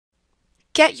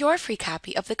Get your free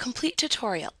copy of the complete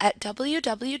tutorial at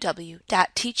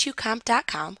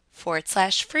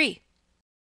www.teachucomp.com/free.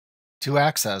 To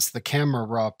access the Camera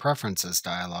Raw Preferences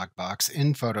dialog box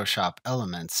in Photoshop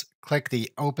Elements, click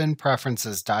the Open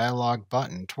Preferences dialog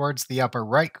button towards the upper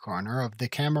right corner of the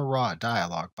Camera Raw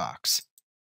dialog box.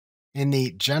 In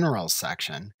the General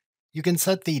section, you can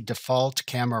set the default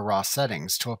Camera Raw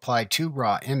settings to apply to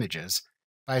raw images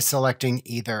by selecting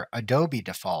either Adobe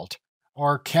Default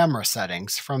or Camera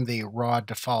Settings from the Raw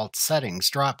Default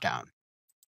Settings dropdown.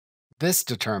 This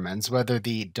determines whether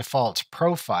the default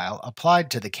profile applied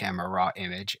to the Camera Raw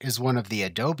image is one of the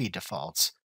Adobe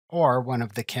defaults or one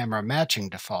of the camera matching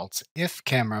defaults if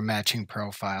camera matching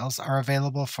profiles are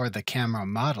available for the camera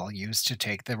model used to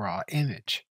take the raw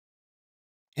image.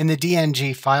 In the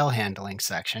DNG file handling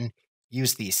section,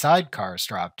 use the Sidecars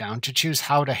dropdown to choose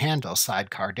how to handle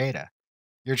sidecar data.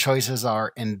 Your choices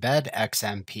are Embed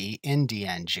XMP in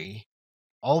DNG,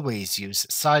 Always use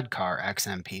Sidecar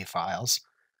XMP files,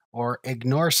 or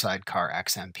Ignore Sidecar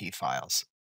XMP files.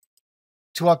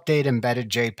 To update embedded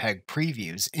JPEG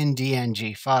previews in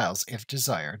DNG files if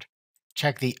desired,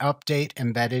 check the Update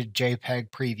Embedded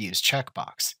JPEG Previews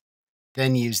checkbox.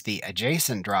 Then use the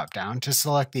Adjacent dropdown to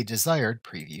select the desired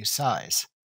preview size.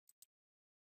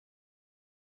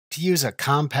 To use a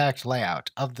compact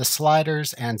layout of the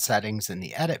sliders and settings in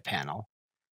the Edit panel,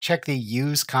 check the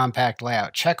Use Compact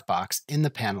Layout checkbox in the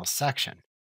Panels section.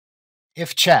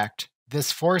 If checked,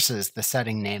 this forces the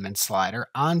setting name and slider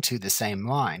onto the same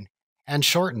line and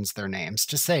shortens their names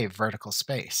to save vertical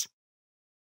space.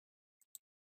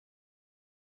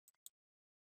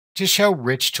 To show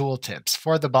rich tooltips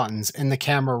for the buttons in the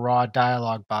Camera Raw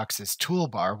dialog box's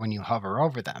toolbar when you hover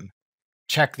over them,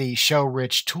 check the Show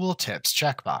Rich Tooltips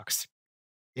checkbox.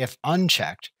 If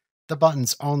unchecked, the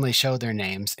buttons only show their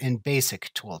names in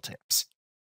basic tooltips.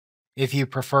 If you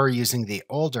prefer using the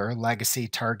older Legacy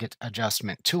Target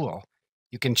Adjustment tool,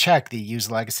 you can check the Use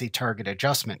Legacy Target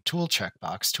Adjustment tool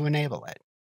checkbox to enable it.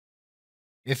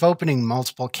 If opening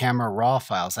multiple Camera Raw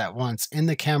files at once in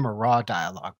the Camera Raw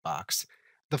dialog box,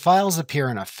 the files appear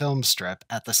in a film strip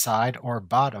at the side or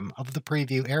bottom of the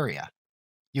preview area.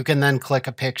 You can then click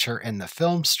a picture in the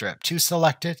film strip to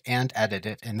select it and edit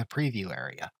it in the preview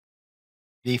area.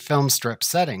 The film strip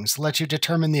settings let you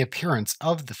determine the appearance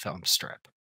of the film strip.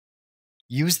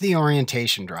 Use the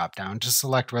orientation dropdown to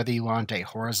select whether you want a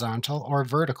horizontal or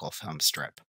vertical film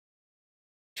strip.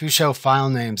 To show file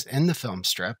names in the film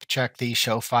strip, check the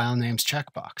Show File Names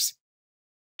checkbox.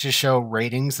 To show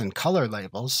ratings and color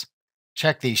labels,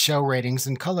 check the Show Ratings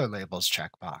and Color Labels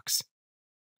checkbox.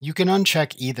 You can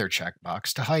uncheck either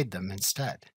checkbox to hide them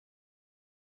instead.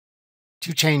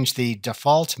 To change the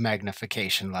default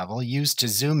magnification level used to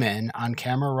zoom in on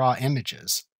Camera Raw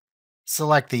images,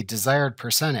 select the desired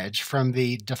percentage from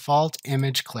the Default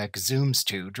Image Click Zooms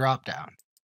To dropdown.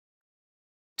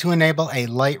 To enable a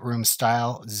Lightroom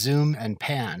style zoom and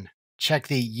pan, check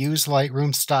the Use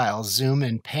Lightroom style zoom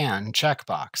and pan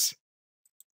checkbox.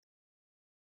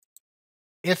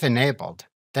 If enabled,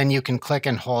 then you can click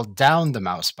and hold down the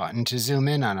mouse button to zoom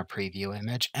in on a preview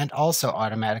image and also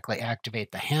automatically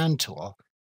activate the hand tool,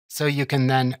 so you can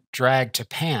then drag to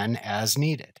pan as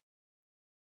needed.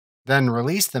 Then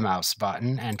release the mouse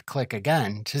button and click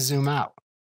again to zoom out.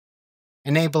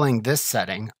 Enabling this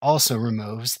setting also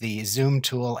removes the Zoom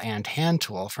tool and Hand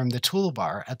tool from the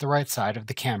toolbar at the right side of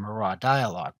the Camera Raw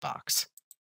dialog box.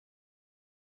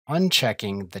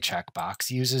 Unchecking the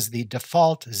checkbox uses the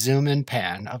default Zoom and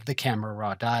Pan of the Camera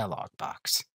Raw dialog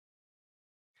box.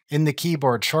 In the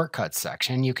Keyboard Shortcuts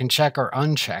section, you can check or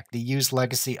uncheck the Use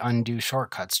Legacy Undo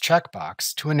Shortcuts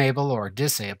checkbox to enable or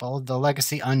disable the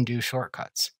Legacy Undo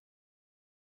shortcuts.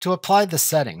 To apply the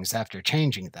settings after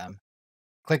changing them,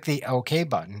 click the OK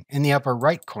button in the upper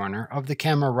right corner of the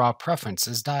Camera Raw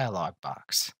Preferences dialog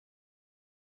box.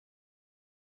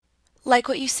 Like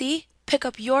what you see? Pick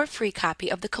up your free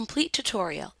copy of the complete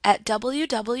tutorial at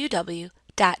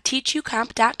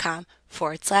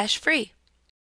www.teachucomp.com/free.